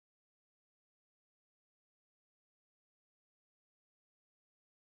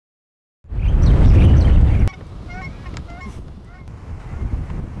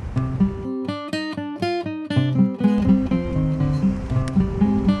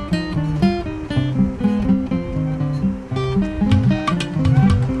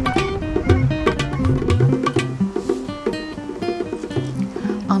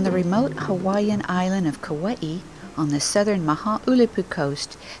Hawaiian island of Kauai, on the southern Makauwahi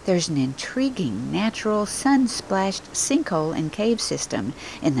coast, there's an intriguing natural sun-splashed sinkhole and cave system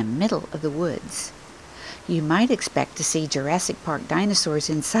in the middle of the woods. You might expect to see Jurassic Park dinosaurs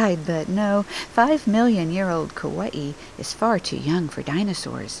inside, but no, 5-million-year-old Kauai is far too young for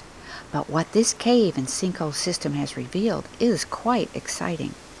dinosaurs. But what this cave and sinkhole system has revealed is quite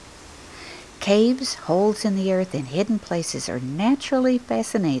exciting. Caves, holes in the earth, and hidden places are naturally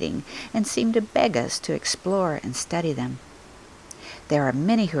fascinating and seem to beg us to explore and study them. There are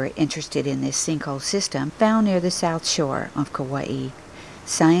many who are interested in this sinkhole system found near the south shore of Kauai.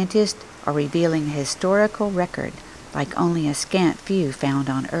 Scientists are revealing a historical record like only a scant few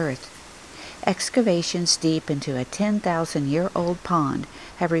found on Earth. Excavations deep into a 10,000-year-old pond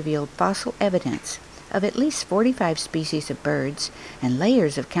have revealed fossil evidence of at least 45 species of birds and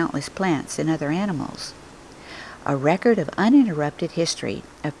layers of countless plants and other animals. A record of uninterrupted history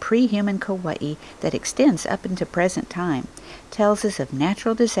of pre-human Kauai that extends up into present time tells us of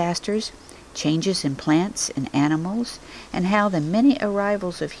natural disasters, changes in plants and animals, and how the many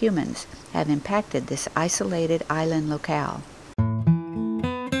arrivals of humans have impacted this isolated island locale.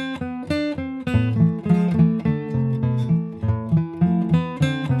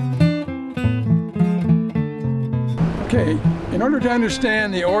 Okay, in order to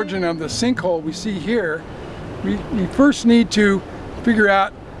understand the origin of the sinkhole we see here, we first need to figure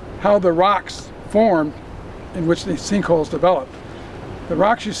out how the rocks formed in which the sinkholes developed. The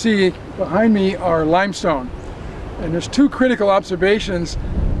rocks you see behind me are limestone, and there's two critical observations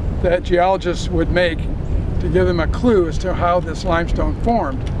that geologists would make to give them a clue as to how this limestone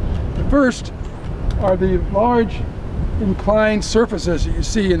formed. The first are the large inclined surfaces that you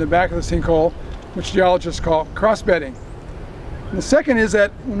see in the back of the sinkhole, which geologists call cross-bedding. And the second is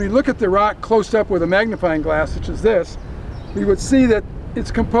that when we look at the rock close up with a magnifying glass, such as this, we would see that it's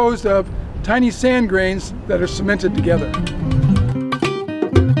composed of tiny sand grains that are cemented together.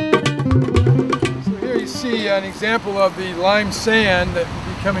 So here you see an example of the lime sand that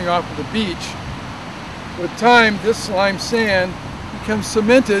would be coming off of the beach. With time, this lime sand becomes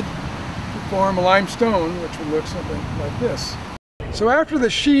cemented to form a limestone, which would look something like this. So after the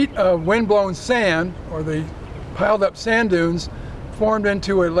sheet of windblown sand, or the piled up sand dunes, formed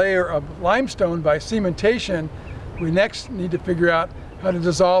into a layer of limestone by cementation, we next need to figure out how to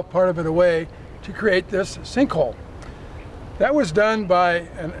dissolve part of it away to create this sinkhole. That was done by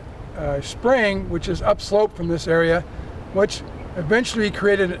a spring which is upslope from this area, which eventually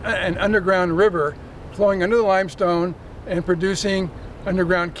created an underground river flowing under the limestone and producing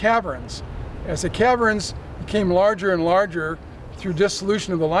underground caverns. As the caverns became larger and larger through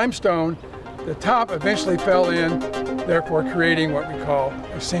dissolution of the limestone, the top eventually fell in, therefore creating what we call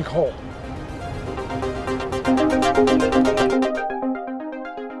a sinkhole.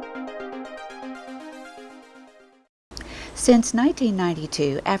 Since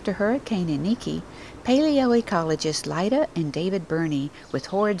 1992, after Hurricane Iniki, paleoecologists Lida and David Burney, with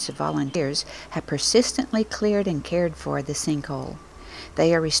hordes of volunteers, have persistently cleared and cared for the sinkhole.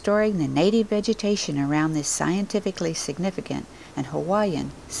 They are restoring the native vegetation around this scientifically significant and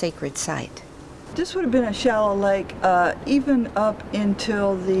Hawaiian sacred site. This would have been a shallow lake even up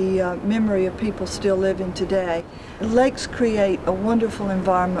until the memory of people still living today. Lakes create a wonderful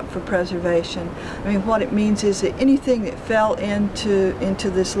environment for preservation. I mean, what it means is that anything that fell into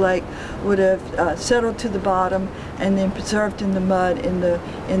this lake would have settled to the bottom and then preserved in the mud in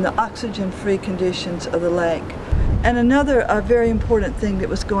the oxygen-free conditions of the lake. And another very important thing that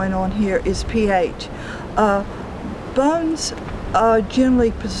was going on here is pH. Bones are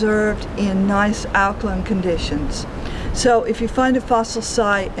generally preserved in nice alkaline conditions. So if you find a fossil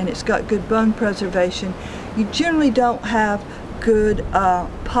site and it's got good bone preservation, you generally don't have good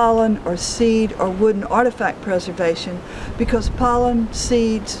pollen or seed or wooden artifact preservation, because pollen,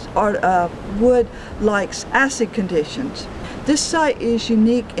 seeds, or wood likes acid conditions. This site is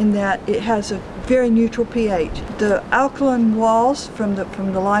unique in that it has a very neutral pH. The alkaline walls from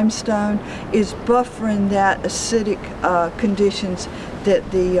the limestone is buffering that acidic conditions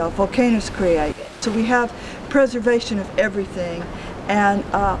that the volcanoes create. So we have preservation of everything, and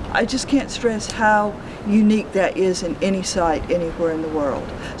I just can't stress how unique that is in any site anywhere in the world.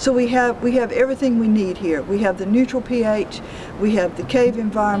 So we have everything we need here. We have the neutral pH, we have the cave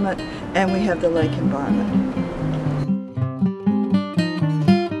environment, and we have the lake environment.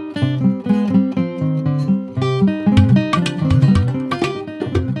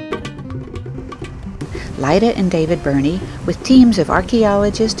 Lida and David Burney, with teams of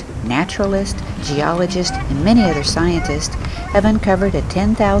archaeologists, naturalists, geologists, and many other scientists, have uncovered a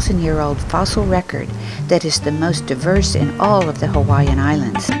 10,000-year-old fossil record that is the most diverse in all of the Hawaiian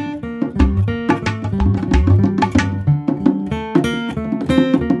Islands.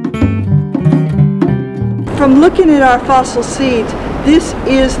 From looking at our fossil seeds, this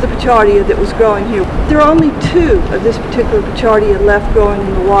is the Pichardia that was growing here. There are only 2 of this particular Pichardia left growing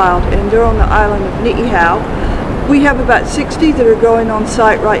in the wild, and they're on the island of Ni'ihau. We have about 60 that are growing on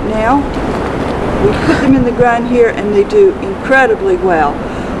site right now. We put them in the ground here and they do incredibly well.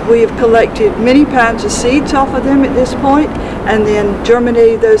 We have collected many pounds of seeds off of them at this point, and then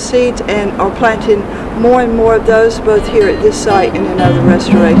germinated those seeds and are planting more and more of those both here at this site and in other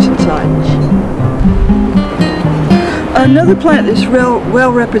restoration sites. Another plant that's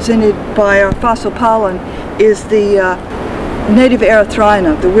well represented by our fossil pollen is the native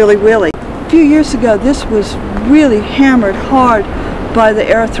erythrina, the willy willy. A few years ago this was really hammered hard by the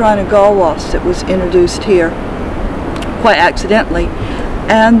erythrina gall wasp that was introduced here quite accidentally.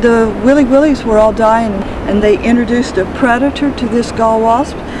 And the willy willies were all dying, and they introduced a predator to this gall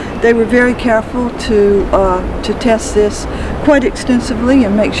wasp. They were very careful to test this quite extensively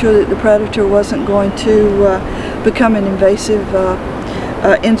and make sure that the predator wasn't going to become an invasive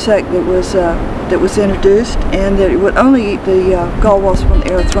insect that was introduced, and that it would only eat the gall wasp on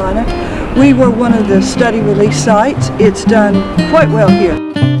erythrina. We were one of the study release sites. It's done quite well here.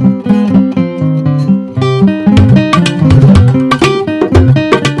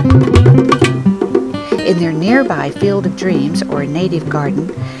 In their nearby Field of Dreams, or native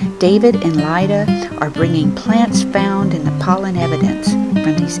garden, David and Lida are bringing plants found in the pollen evidence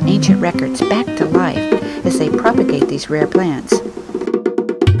from these ancient records back to life as they propagate these rare plants.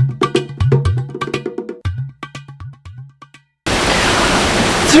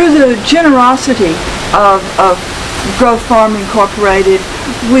 Through the generosity of Grove Farm Incorporated,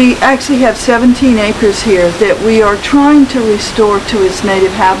 we actually have 17 acres here that we are trying to restore to its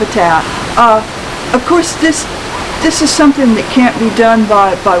native habitat. Of course, this is something that can't be done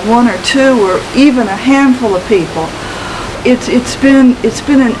by 1 or 2 or even a handful of people. It's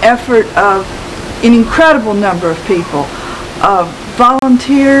been an effort of an incredible number of people,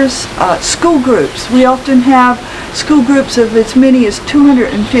 volunteers, school groups. We often have school groups of as many as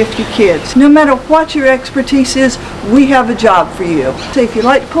 250 kids. No matter what your expertise is, we have a job for you. So if you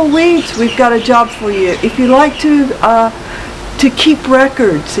like to pull weeds, we've got a job for you. If you like to keep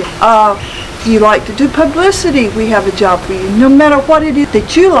records, if you like to do publicity, we have a job for you. No matter what it is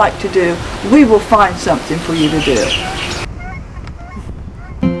that you like to do, we will find something for you to do.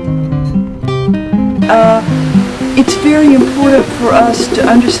 It's very important for us to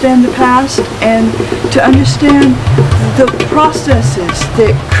understand the past and to understand the processes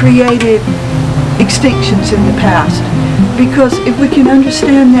that created extinctions in the past. Because if we can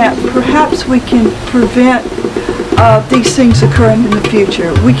understand that, perhaps we can prevent these things occurring in the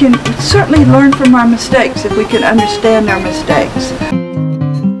future. We can certainly learn from our mistakes if we can understand our mistakes.